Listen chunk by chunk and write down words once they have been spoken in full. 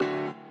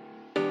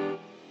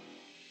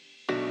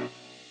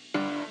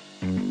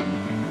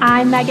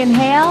I'm Megan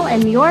Hale,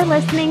 and you're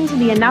listening to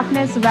the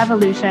Enoughness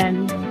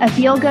Revolution, a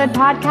feel-good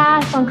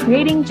podcast on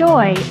creating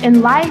joy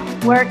in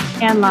life, work,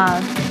 and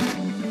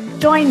love.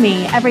 Join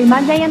me every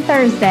Monday and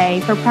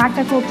Thursday for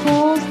practical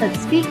tools that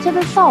speak to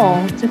the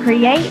soul to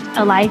create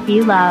a life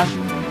you love.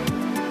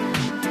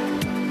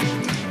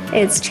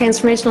 It's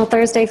Transformational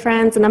Thursday,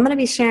 friends, and I'm going to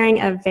be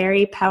sharing a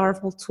very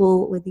powerful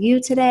tool with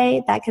you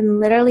today that can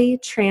literally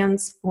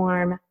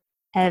transform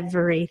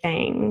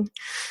everything.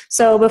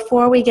 So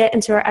before we get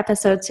into our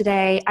episode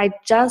today, I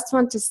just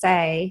want to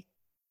say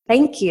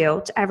thank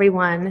you to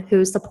everyone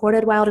who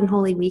supported Wild and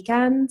Holy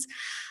Weekend.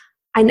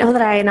 I know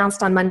that I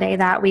announced on Monday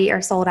that we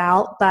are sold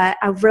out, but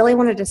I really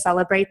wanted to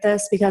celebrate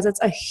this because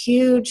it's a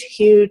huge,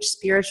 huge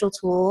spiritual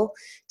tool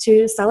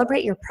to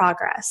celebrate your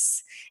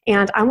progress.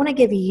 And I want to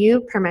give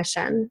you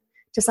permission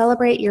to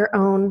celebrate your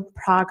own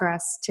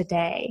progress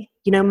today.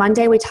 You know,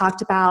 Monday we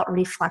talked about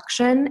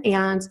reflection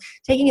and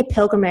taking a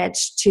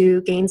pilgrimage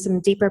to gain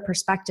some deeper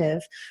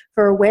perspective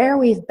for where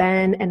we've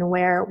been and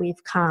where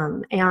we've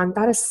come. And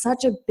that is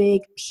such a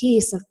big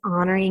piece of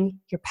honoring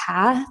your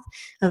path,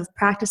 of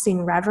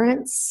practicing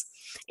reverence,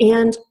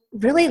 and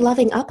really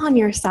loving up on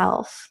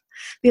yourself.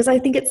 Because I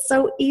think it's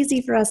so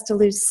easy for us to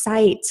lose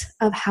sight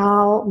of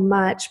how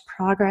much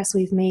progress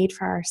we've made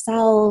for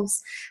ourselves,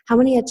 how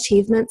many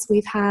achievements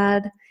we've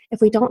had, if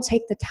we don't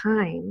take the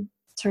time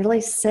to really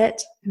sit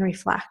and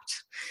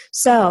reflect.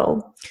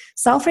 So,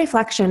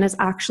 self-reflection is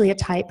actually a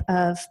type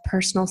of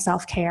personal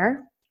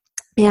self-care.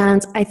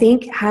 And I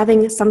think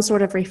having some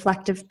sort of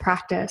reflective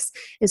practice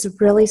is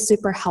really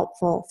super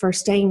helpful for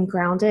staying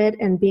grounded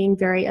and being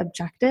very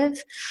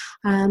objective,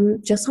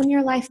 just on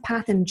your life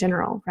path in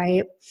general,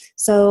 right?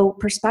 So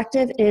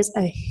perspective is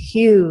a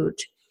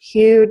huge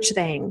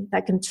thing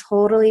that can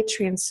totally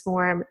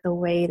transform the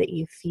way that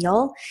you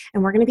feel.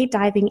 And we're going to be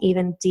diving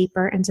even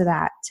deeper into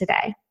that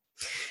today.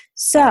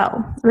 So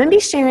I'm going to be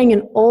sharing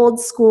an old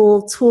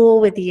school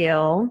tool with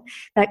you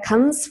that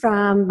comes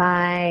from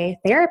my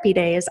therapy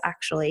days,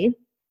 actually.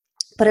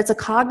 But it's a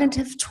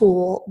cognitive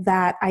tool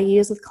that I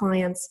use with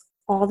clients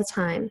all the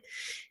time.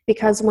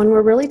 Because when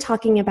we're really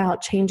talking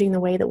about changing the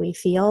way that we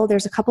feel,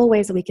 there's a couple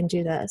ways that we can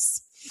do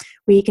this.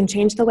 We can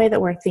change the way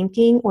that we're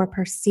thinking or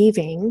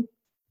perceiving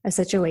a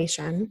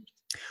situation,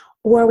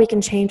 or we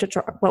can change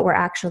what we're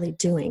actually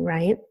doing,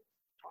 right?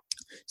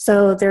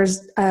 So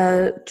there's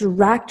a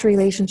direct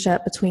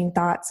relationship between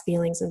thoughts,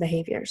 feelings, and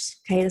behaviors.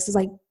 Okay, this is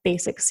like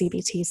basic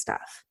CBT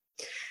stuff.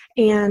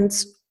 And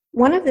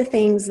one of the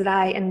things that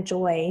I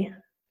enjoy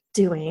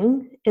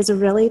doing is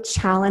really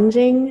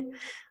challenging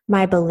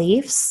my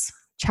beliefs,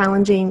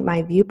 challenging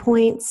my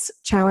viewpoints,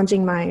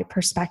 challenging my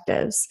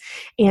perspectives,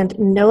 and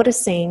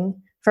noticing,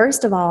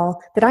 first of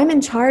all, that I'm in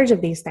charge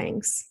of these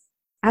things,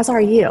 as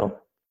are you.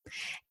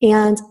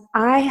 And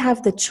I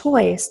have the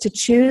choice to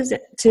choose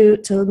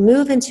to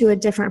move into a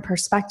different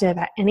perspective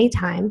at any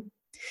time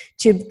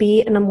to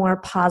be in a more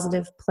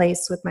positive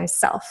place with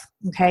myself,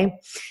 okay?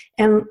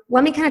 And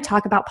let me kind of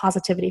talk about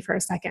positivity for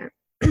a second.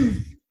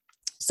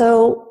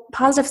 So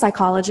positive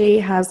psychology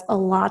has a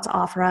lot to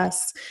offer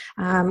us.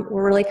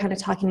 We're really kind of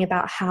talking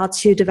about how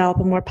to develop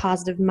a more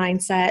positive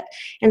mindset.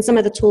 And some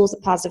of the tools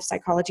that positive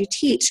psychology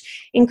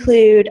teach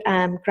include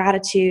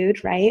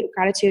gratitude, right?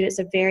 Gratitude is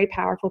a very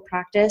powerful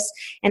practice.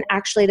 And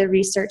actually the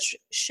research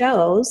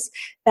shows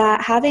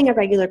that having a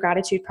regular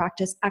gratitude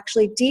practice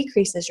actually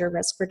decreases your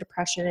risk for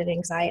depression and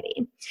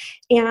anxiety.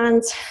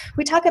 And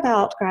we talk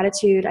about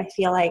gratitude, I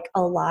feel like,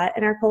 a lot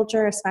in our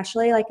culture,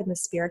 especially like in the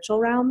spiritual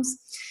realms.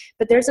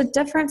 But there's a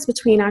difference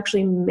between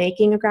actually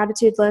making a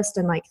gratitude list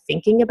and like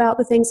thinking about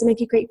the things that make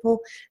you grateful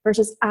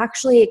versus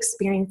actually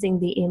experiencing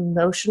the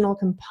emotional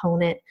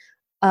component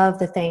of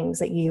the things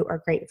that you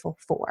are grateful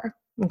for,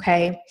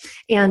 okay?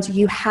 And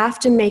you have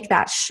to make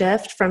that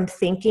shift from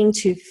thinking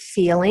to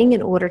feeling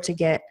in order to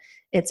get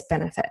its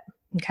benefit,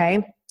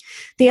 okay?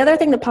 The other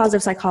thing that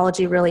positive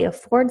psychology really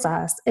affords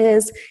us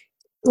is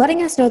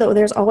letting us know that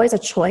there's always a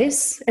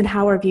choice in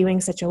how we're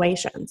viewing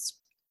situations.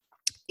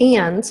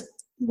 And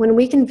when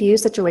we can view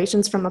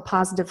situations from a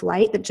positive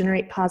light that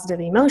generate positive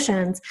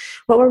emotions,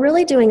 what we're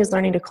really doing is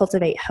learning to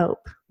cultivate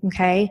hope,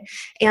 okay?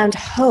 And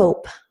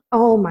hope,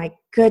 oh my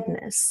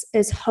goodness,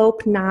 is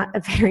hope not a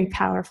very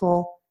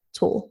powerful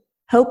tool?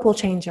 Hope will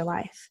change your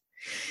life.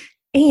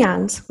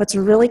 And what's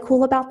really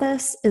cool about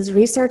this is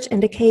research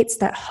indicates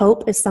that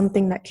hope is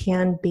something that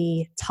can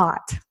be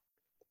taught,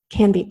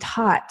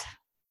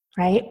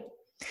 right?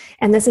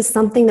 And this is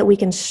something that we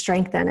can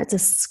strengthen. It's a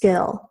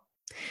skill.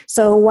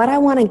 So what I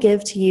want to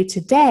give to you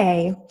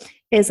today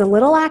is a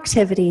little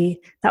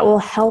activity that will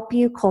help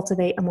you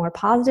cultivate a more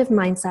positive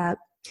mindset,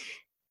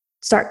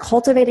 start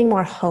cultivating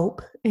more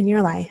hope in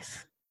your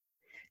life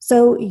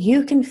so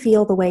you can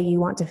feel the way you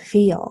want to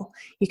feel.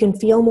 You can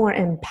feel more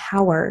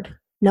empowered,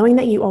 knowing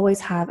that you always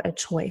have a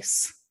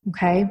choice,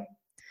 okay?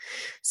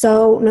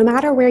 So no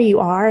matter where you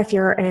are, if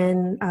you're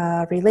in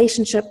a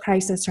relationship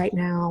crisis right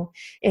now,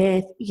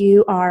 if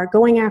you are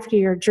going after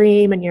your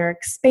dream and you're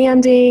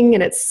expanding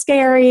and it's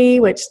scary,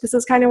 which this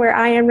is kind of where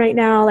I am right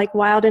now, like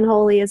Wild and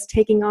Holy is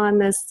taking on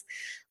this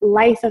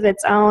life of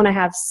its own. I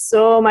have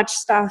so much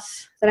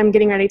stuff that I'm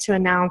getting ready to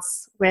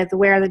announce with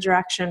where the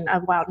direction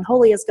of Wild and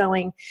Holy is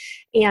going.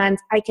 And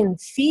I can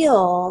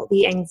feel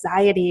the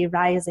anxiety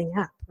rising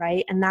up,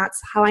 right? And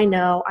that's how I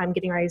know I'm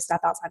getting ready to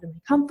step outside of my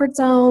comfort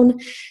zone.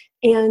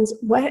 And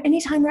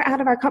anytime we're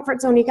out of our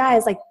comfort zone, you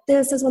guys, like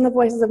this is when the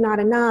voices of not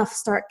enough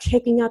start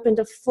kicking up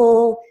into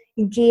full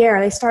gear.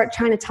 They start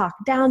trying to talk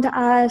down to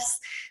us.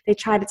 They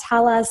try to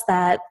tell us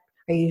that,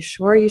 are you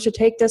sure you should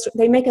take this?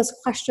 They make us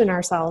question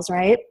ourselves,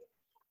 right?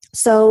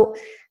 So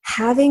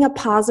having a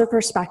positive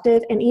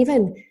perspective and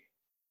even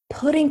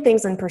putting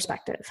things in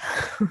perspective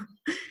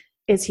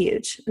is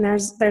huge. And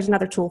there's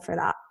another tool for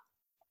that.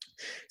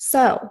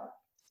 So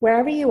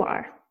wherever you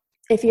are,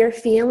 if you're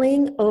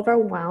feeling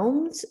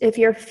overwhelmed, if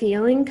you're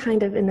feeling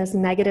kind of in this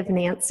negative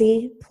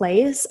Nancy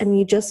place and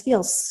you just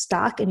feel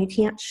stuck and you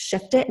can't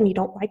shift it and you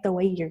don't like the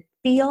way you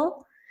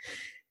feel,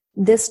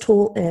 this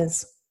tool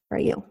is for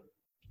you.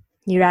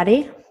 You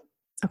ready?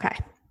 Okay.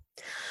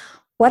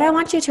 What I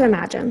want you to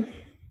imagine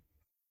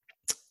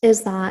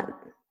is that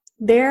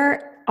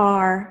there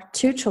are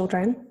two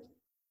children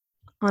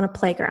on a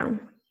playground,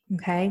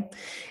 okay?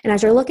 And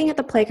as you're looking at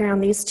the playground,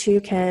 these two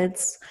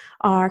kids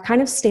are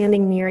kind of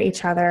standing near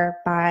each other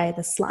by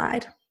the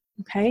slide,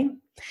 okay?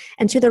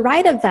 And to the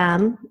right of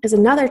them is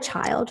another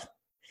child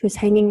who's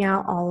hanging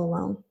out all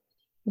alone,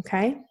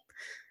 okay?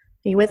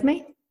 Are you with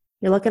me?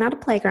 You're looking at a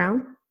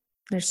playground.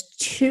 There's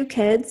two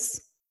kids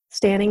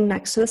standing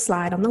next to the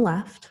slide on the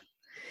left,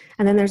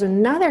 and then there's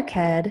another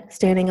kid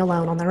standing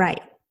alone on the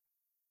right,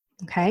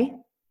 okay?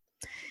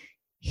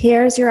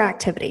 Here's your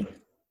activity.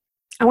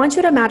 I want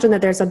you to imagine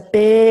that there's a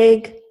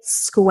big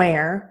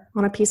square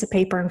on a piece of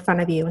paper in front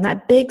of you, and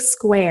that big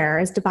square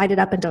is divided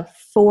up into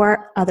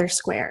 4 other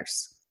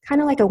squares, kind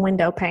of like a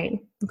window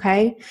pane,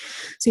 okay?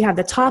 So you have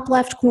the top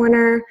left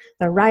corner,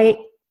 the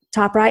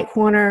top right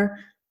corner,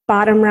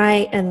 bottom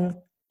right, and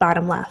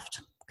bottom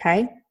left,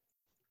 okay?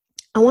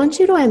 I want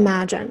you to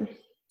imagine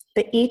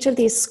that each of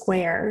these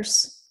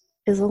squares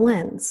is a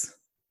lens.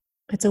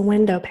 It's a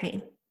window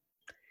pane.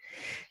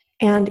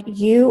 And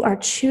you are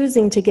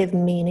choosing to give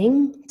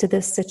meaning to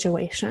this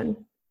situation,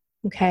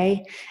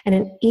 okay? And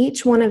in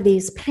each one of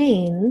these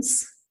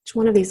panes, each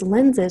one of these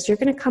lenses, you're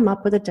going to come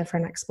up with a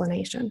different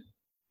explanation,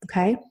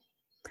 okay?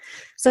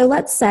 So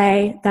let's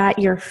say that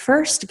your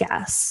first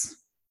guess,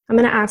 I'm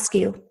going to ask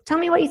you, tell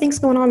me what you think's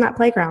going on in that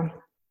playground.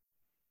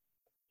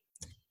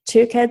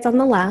 2 kids on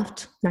the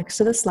left next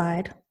to the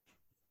slide,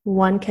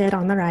 1 kid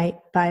on the right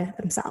by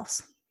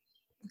themselves,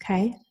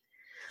 okay?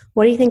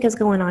 What do you think is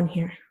going on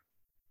here?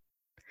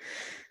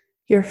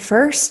 Your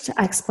first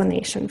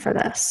explanation for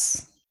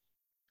this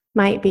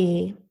might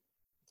be,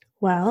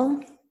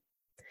 well,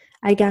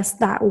 I guess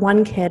that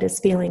 1 kid is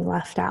feeling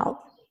left out,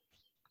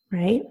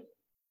 right?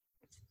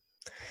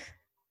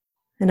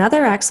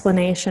 Another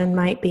explanation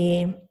might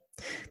be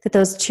that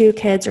those 2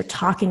 kids are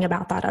talking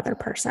about that other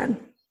person,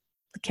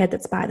 the kid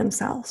that's by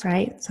themselves,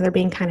 right? So they're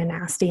being kind of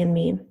nasty and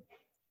mean.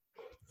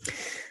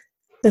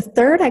 The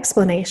third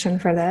explanation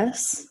for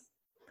this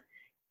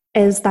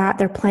is that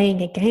they're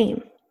playing a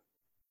game.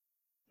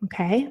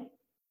 Okay,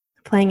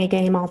 playing a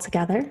game all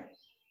together.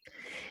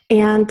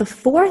 And the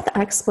fourth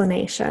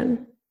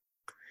explanation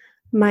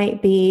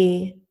might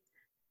be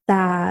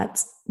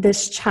that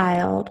this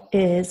child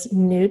is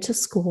new to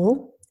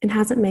school and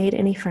hasn't made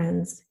any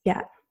friends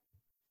yet.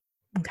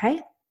 Okay,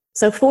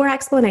 so 4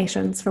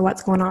 explanations for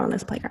what's going on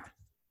this playground.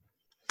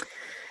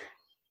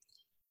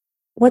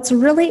 What's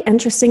really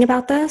interesting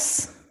about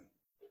this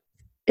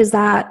is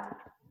that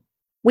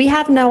we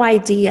have no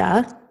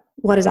idea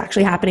what is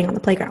actually happening on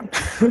the playground.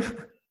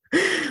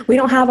 We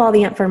don't have all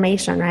the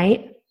information,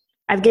 right?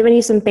 I've given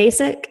you some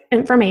basic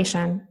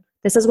information.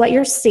 This is what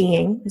you're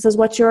seeing. This is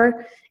what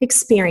you're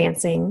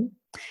experiencing.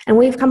 And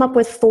we've come up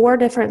with 4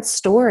 different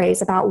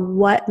stories about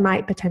what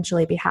might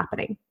potentially be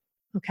happening,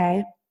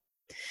 okay?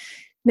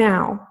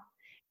 Now,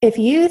 if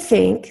you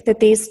think that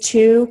these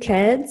 2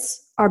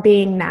 kids are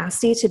being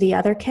nasty to the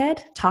other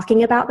kid,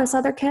 talking about this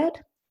other kid,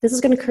 this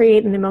is going to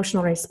create an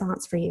emotional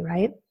response for you,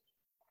 right?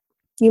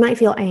 You might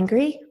feel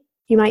angry.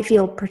 You might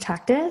feel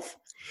protective.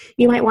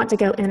 You might want to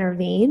go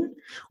intervene,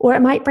 or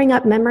it might bring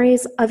up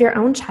memories of your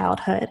own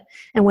childhood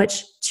in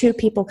which 2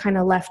 people kind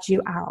of left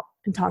you out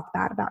and talked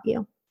bad about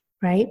you,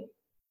 right?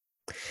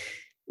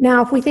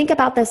 Now, if we think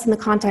about this in the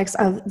context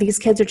of these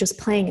kids are just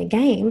playing a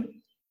game,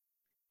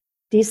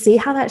 do you see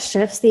how that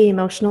shifts the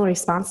emotional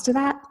response to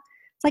that?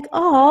 It's like,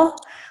 oh,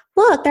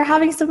 look, they're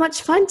having so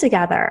much fun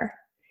together.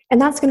 And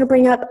that's going to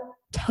bring up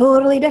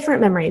totally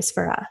different memories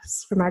for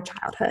us from our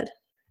childhood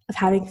of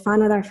having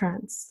fun with our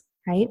friends,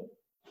 right?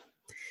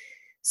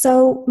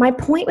 So my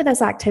point with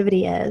this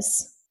activity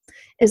is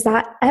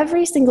that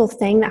every single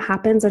thing that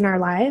happens in our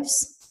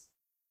lives,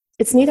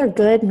 it's neither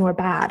good nor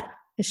bad.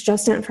 It's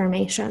just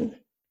information.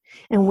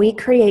 And we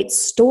create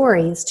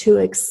stories to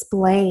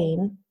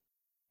explain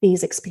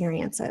these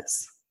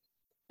experiences.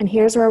 And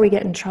here's where we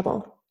get in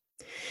trouble.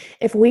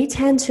 If we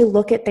tend to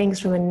look at things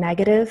from a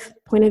negative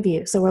point of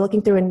view, so we're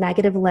looking through a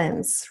negative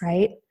lens,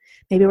 right?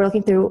 Maybe we're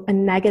looking through a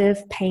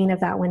negative pane of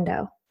that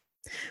window.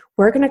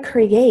 We're going to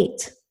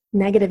create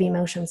negative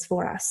emotions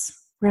for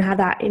us. We're going to have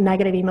that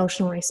negative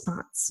emotional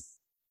response.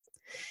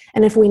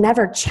 And if we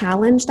never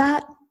challenge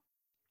that,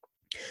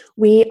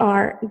 we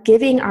are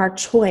giving our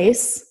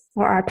choice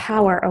or our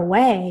power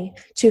away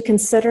to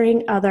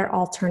considering other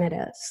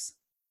alternatives.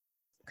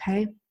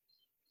 Okay?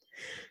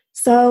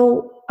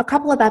 So a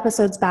couple of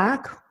episodes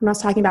back, when I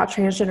was talking about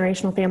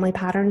transgenerational family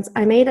patterns,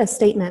 I made a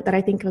statement that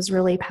I think was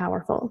really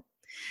powerful.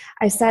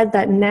 I said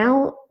that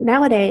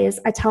nowadays,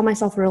 I tell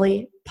myself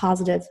really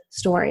positive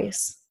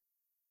stories.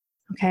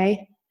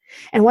 Okay?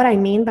 And what I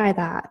mean by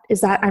that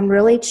is that I'm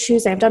really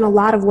choosing, I've done a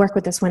lot of work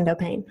with this window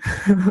pane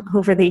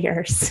over the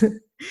years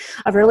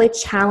of really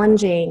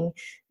challenging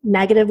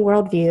negative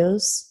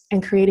worldviews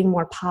and creating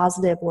more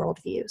positive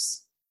worldviews.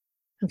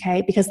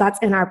 Okay? Because that's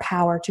in our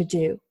power to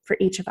do for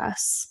each of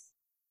us.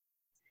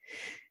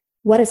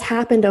 What has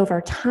happened over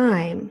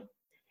time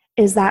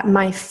is that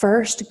my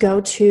first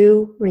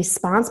go-to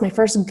response, my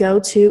first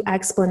go-to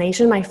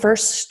explanation, my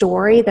first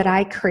story that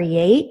I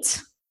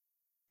create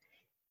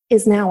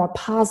is now a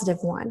positive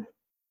one.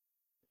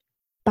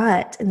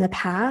 But in the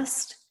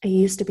past, it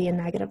used to be a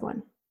negative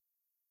one.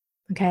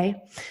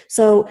 Okay?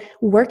 So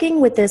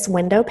working with this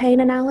window pane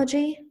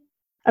analogy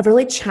of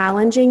really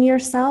challenging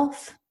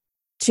yourself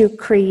to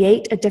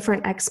create a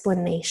different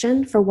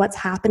explanation for what's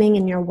happening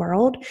in your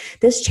world,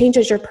 this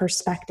changes your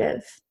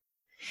perspective.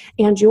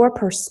 And your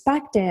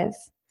perspective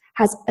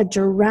has a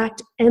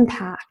direct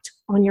impact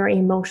on your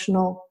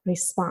emotional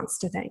response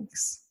to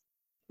things.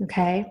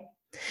 Okay?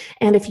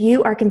 And if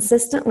you are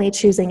consistently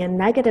choosing a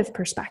negative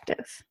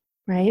perspective,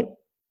 right?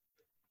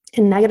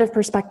 And negative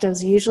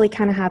perspectives usually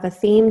kind of have a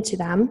theme to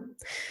them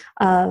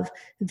of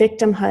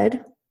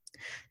victimhood.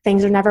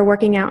 Things are never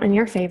working out in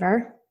your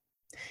favor.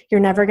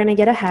 You're never going to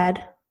get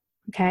ahead.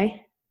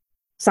 Okay?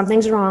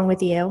 Something's wrong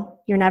with you.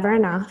 You're never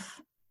enough.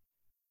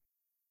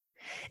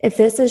 If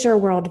this is your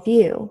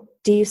worldview,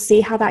 do you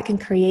see how that can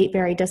create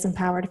very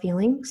disempowered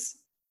feelings?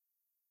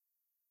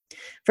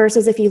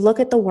 Versus if you look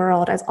at the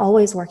world as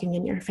always working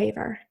in your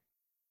favor,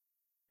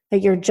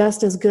 that you're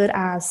just as good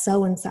as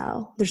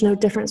so-and-so. There's no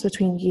difference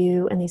between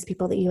you and these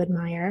people that you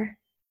admire.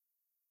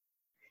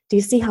 Do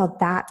you see how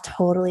that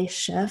totally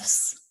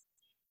shifts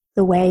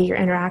the way you're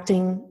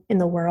interacting in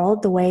the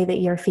world, the way that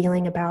you're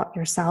feeling about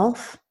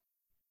yourself?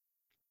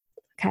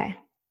 Okay.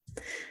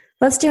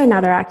 Let's do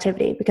another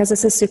activity because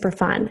this is super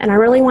fun. And I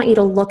really want you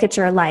to look at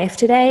your life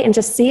today and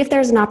just see if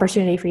there's an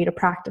opportunity for you to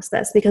practice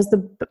this, because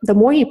the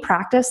more you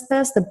practice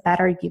this, the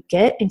better you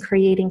get in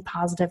creating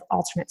positive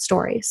alternate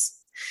stories.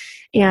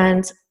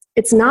 And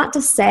it's not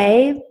to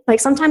say, like,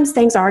 sometimes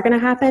things are going to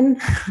happen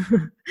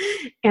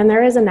and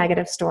there is a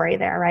negative story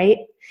there, right?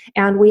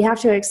 And we have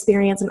to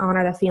experience and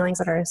honor the feelings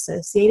that are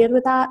associated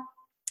with that.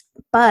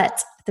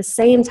 But at the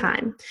same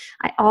time,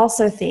 I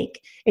also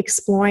think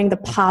exploring the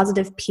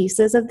positive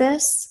pieces of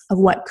this, of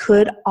what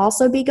could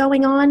also be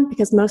going on,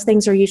 because most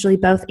things are usually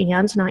both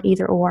and, not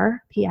either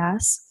or,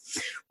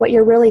 PS. What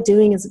you're really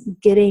doing is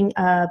getting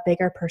a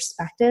bigger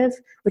perspective,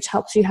 which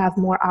helps you have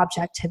more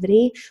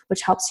objectivity,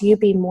 which helps you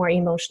be more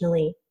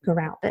emotionally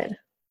grounded.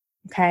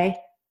 Okay?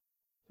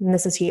 And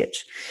this is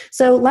huge.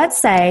 So let's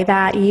say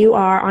that you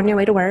are on your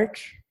way to work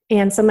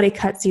and somebody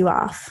cuts you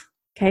off.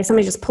 Okay?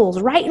 Somebody just pulls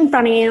right in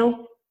front of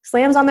you,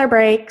 slams on their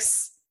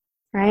brakes,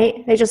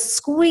 right? They just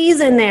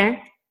squeeze in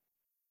there.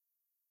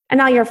 And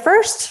now your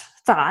first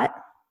thought,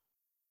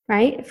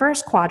 right,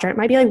 first quadrant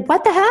might be like,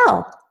 what the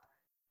hell?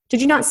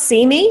 Did you not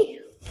see me?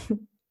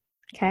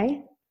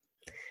 Okay.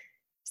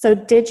 So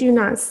did you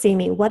not see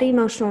me? What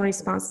emotional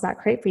response does that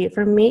create for you?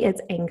 For me,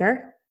 it's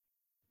anger,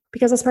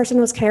 because this person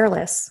was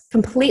careless,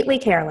 completely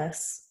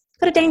careless.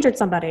 Could have endangered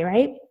somebody,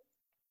 right?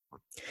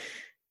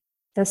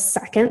 The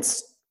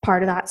second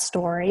part of that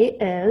story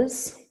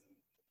is,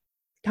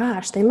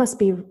 gosh, they must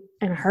be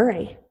in a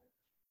hurry.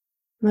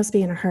 Must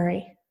be in a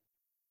hurry.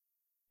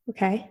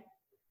 Okay.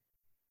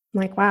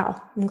 I'm like, wow,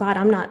 I'm glad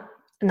I'm not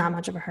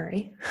much of a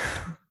hurry.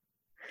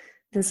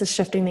 This is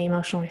shifting the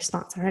emotional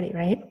response already,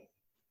 right?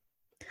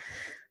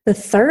 The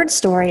third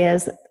story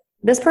is,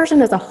 this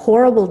person is a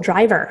horrible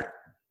driver.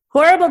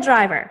 Horrible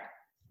driver.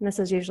 And this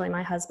is usually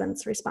my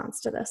husband's response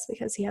to this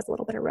because he has a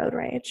little bit of road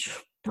rage.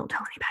 Don't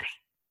tell anybody.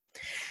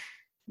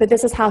 But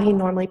this is how he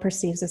normally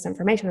perceives this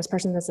information. This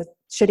person is a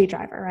shitty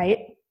driver, right?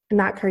 And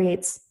that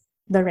creates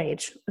the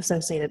rage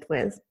associated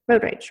with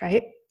road rage,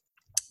 right?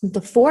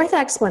 The fourth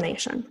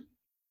explanation,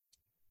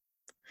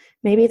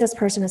 maybe this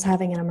person is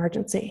having an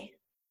emergency.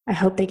 I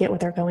hope they get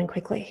what they're going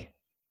quickly.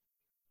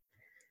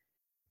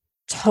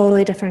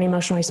 Totally different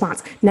emotional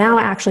response. Now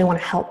I actually want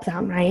to help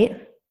them,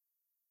 right?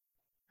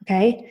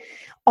 Okay?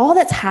 All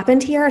that's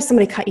happened here is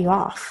somebody cut you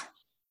off.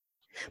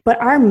 But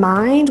our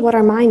mind, what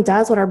our mind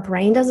does, what our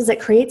brain does, is it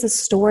creates a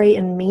story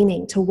and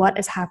meaning to what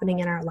is happening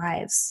in our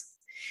lives.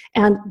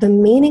 And the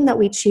meaning that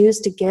we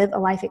choose to give a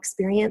life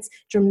experience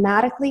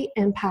dramatically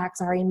impacts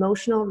our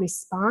emotional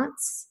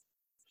response.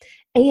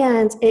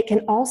 And it can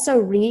also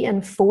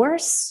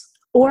reinforce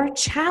or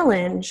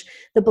challenge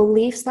the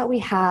beliefs that we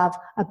have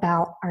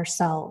about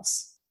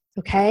ourselves.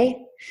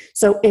 Okay?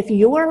 So if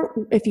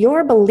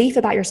your belief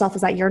about yourself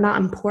is that you're not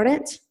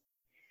important,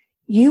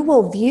 you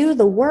will view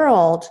the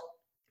world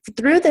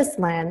through this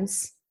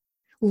lens,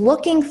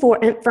 looking for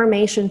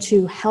information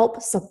to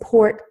help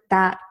support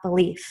that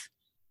belief.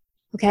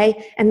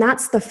 Okay? And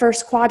that's the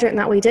first quadrant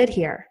that we did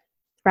here,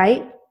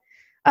 right?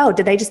 Oh,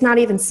 did they just not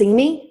even see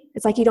me?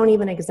 It's like you don't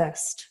even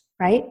exist,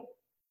 right?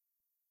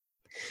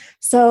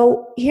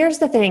 So here's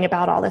the thing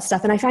about all this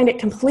stuff, and I find it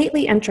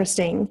completely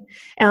interesting,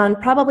 and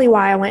probably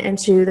why I went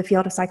into the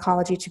field of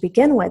psychology to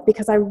begin with,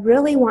 because I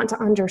really want to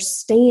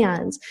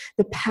understand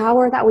the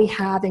power that we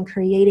have in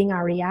creating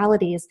our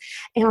realities,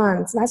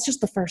 and that's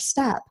just the first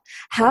step.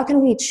 How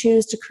can we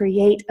choose to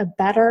create a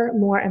better,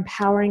 more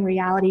empowering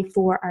reality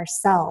for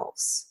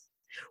ourselves,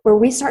 where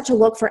we start to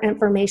look for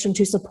information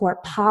to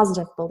support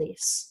positive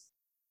beliefs,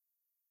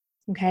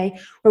 okay?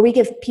 Where we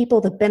give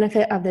people the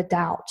benefit of the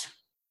doubt,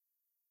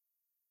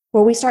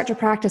 where we start to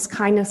practice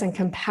kindness and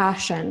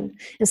compassion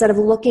instead of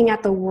looking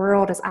at the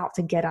world as out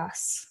to get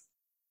us.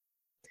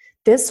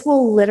 This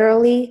will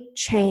literally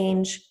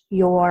change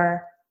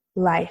your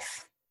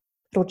life.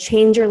 It'll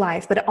change your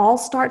life, but it all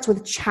starts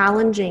with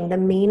challenging the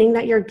meaning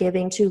that you're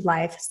giving to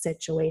life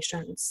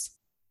situations.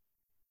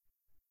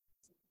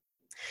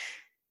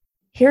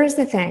 Here's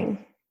the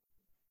thing.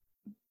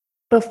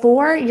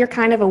 Before you're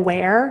kind of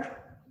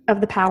aware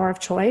of the power of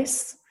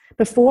choice,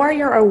 before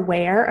you're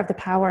aware of the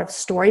power of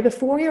story,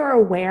 before you're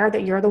aware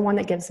that you're the one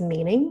that gives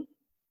meaning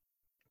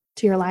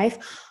to your life,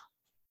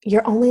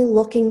 you're only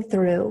looking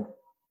through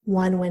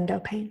one window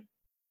pane.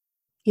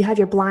 You have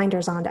your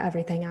blinders on to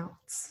everything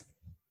else.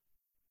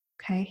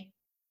 Okay?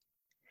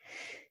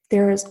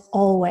 There is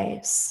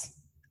always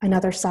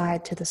another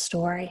side to the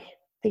story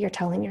that you're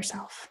telling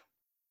yourself.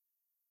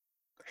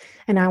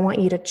 And I want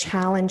you to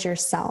challenge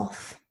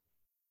yourself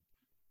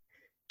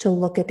to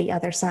look at the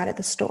other side of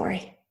the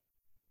story.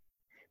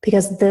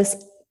 Because this,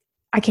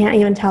 I can't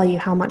even tell you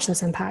how much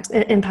this impacts.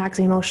 It impacts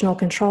emotional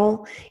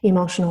control,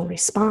 emotional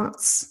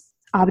response,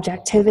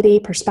 objectivity,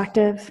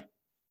 perspective.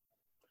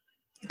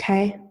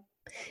 Okay?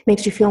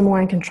 Makes you feel more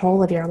in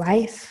control of your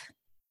life.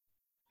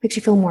 Makes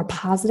you feel more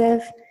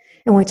positive.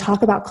 And when we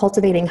talk about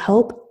cultivating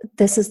hope,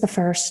 this is the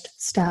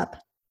first step.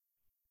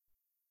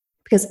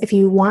 Because if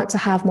you want to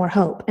have more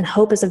hope, and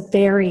hope is a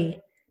very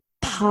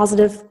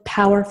positive,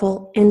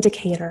 powerful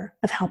indicator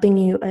of helping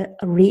you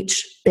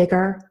reach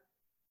bigger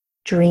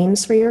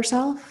dreams for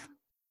yourself,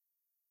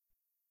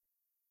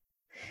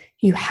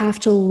 you have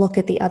to look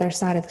at the other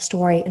side of the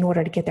story in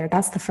order to get there.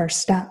 That's the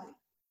first step.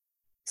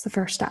 It's the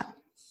first step.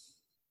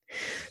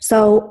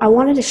 So I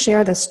wanted to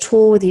share this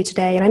tool with you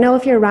today. And I know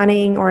if you're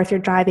running or if you're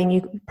driving,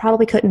 you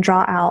probably couldn't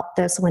draw out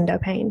this window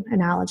pane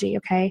analogy,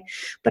 okay?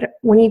 But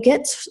when you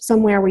get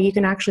somewhere where you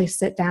can actually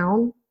sit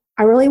down,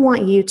 I really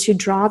want you to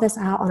draw this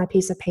out on a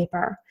piece of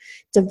paper.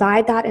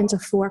 Divide that into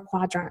 4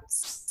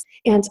 quadrants.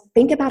 And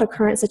think about a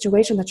current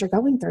situation that you're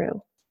going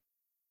through.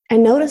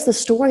 And notice the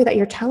story that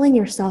you're telling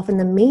yourself and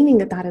the meaning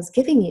that that is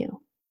giving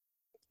you.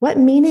 What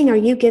meaning are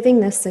you giving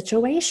this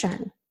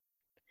situation?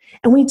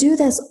 And we do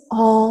this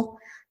all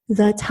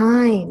the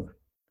time,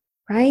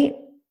 right?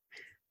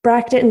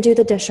 Brack didn't do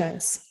the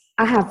dishes.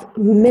 I have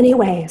many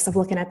ways of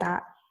looking at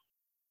that.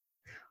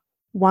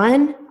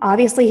 1,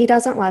 obviously he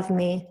doesn't love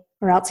me,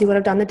 or else he would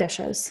have done the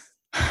dishes.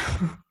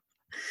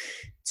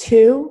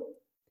 2,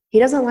 he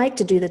doesn't like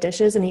to do the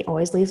dishes and he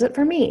always leaves it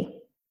for me.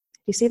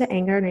 You see the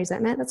anger and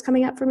resentment that's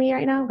coming up for me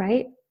right now,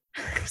 right?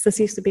 Because this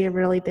used to be a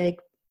really big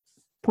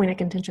point of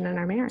contention in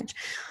our marriage.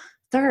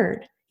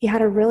 3rd, he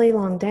had a really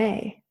long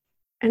day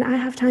and I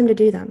have time to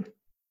do them.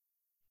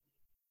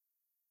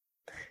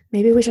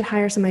 Maybe we should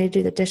hire somebody to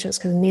do the dishes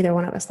because neither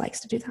one of us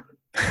likes to do them.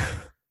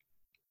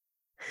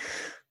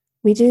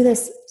 We do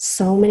this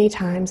so many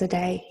times a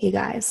day, you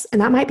guys, and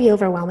that might be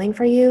overwhelming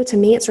for you. To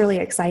me, it's really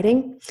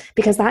exciting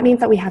because that means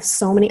that we have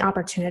so many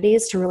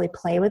opportunities to really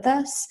play with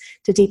this,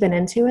 to deepen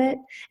into it,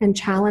 and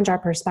challenge our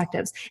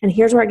perspectives. And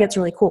here's where it gets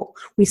really cool.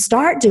 We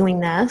start doing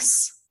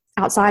this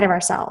outside of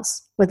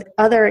ourselves with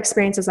other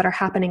experiences that are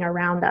happening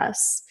around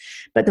us.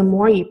 But the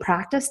more you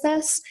practice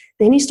this,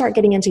 then you start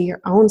getting into your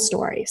own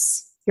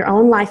stories, your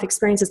own life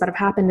experiences that have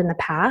happened in the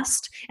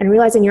past, and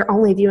realizing you're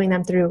only viewing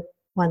them through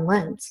one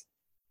lens.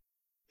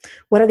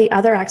 What are the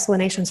other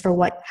explanations for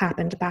what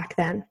happened back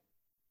then?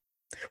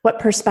 What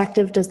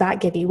perspective does that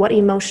give you? What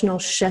emotional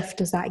shift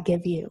does that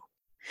give you?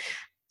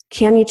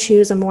 Can you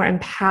choose a more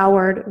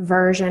empowered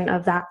version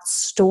of that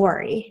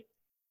story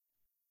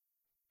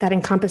that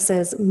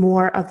encompasses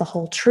more of the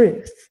whole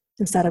truth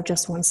instead of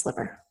just one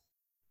sliver?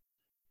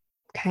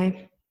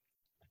 Okay?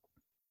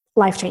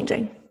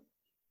 Life-changing.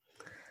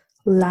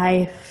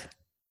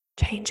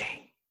 Life-changing.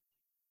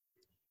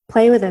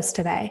 Play with this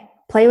today.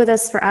 Play with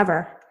this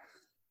forever.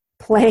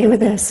 Play with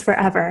this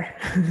forever.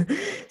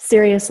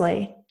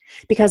 Seriously.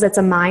 Because it's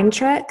a mind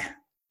trick.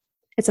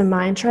 It's a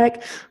mind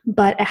trick,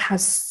 but it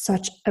has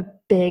such a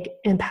big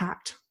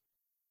impact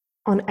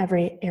on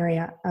every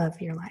area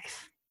of your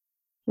life.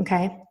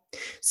 Okay?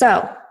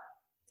 So,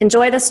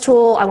 enjoy this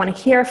tool. I want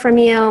to hear from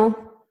you.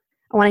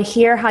 I want to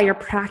hear how you're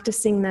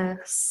practicing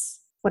this,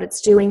 what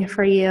it's doing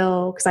for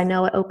you, because I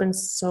know it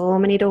opens so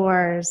many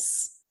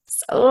doors,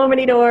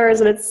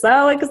 and it's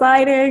so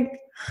exciting.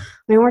 I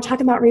mean, we're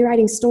talking about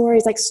rewriting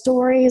stories. Like,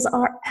 stories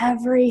are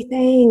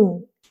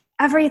everything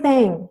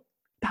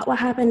about what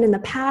happened in the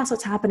past,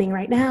 what's happening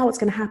right now, what's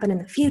going to happen in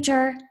the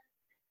future.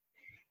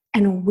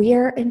 And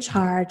we're in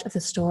charge of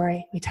the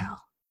story we tell.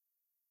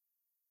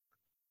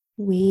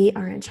 We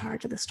are in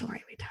charge of the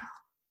story we tell.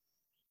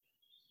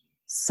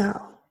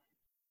 So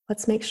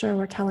let's make sure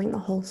we're telling the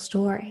whole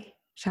story,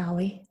 shall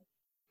we?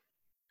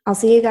 I'll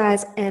see you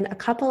guys in a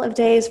couple of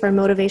days for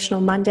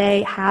Motivational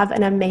Monday. Have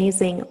an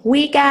amazing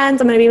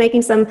weekend. I'm going to be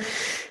making some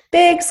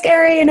big,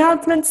 scary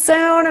announcements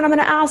soon, and I'm going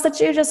to ask that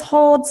you just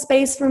hold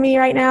space for me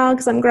right now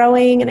because I'm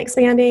growing and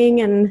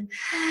expanding, and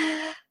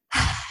it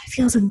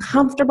feels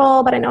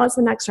uncomfortable, but I know it's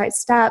the next right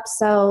step.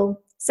 So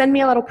send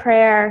me a little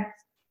prayer.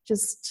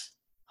 Just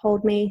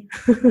hold me,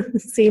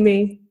 see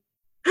me.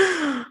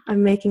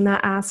 I'm making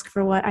that ask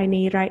for what I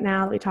need right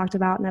now that we talked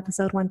about in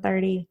episode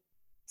 130.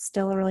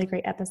 Still a really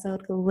great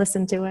episode. Go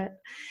listen to it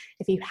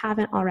if you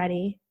haven't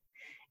already.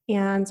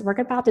 And we're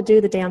about to do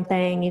the damn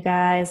thing, you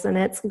guys, and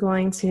it's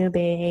going to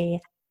be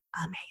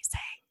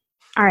amazing.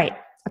 All right.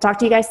 I'll talk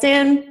to you guys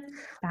soon.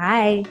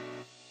 Bye.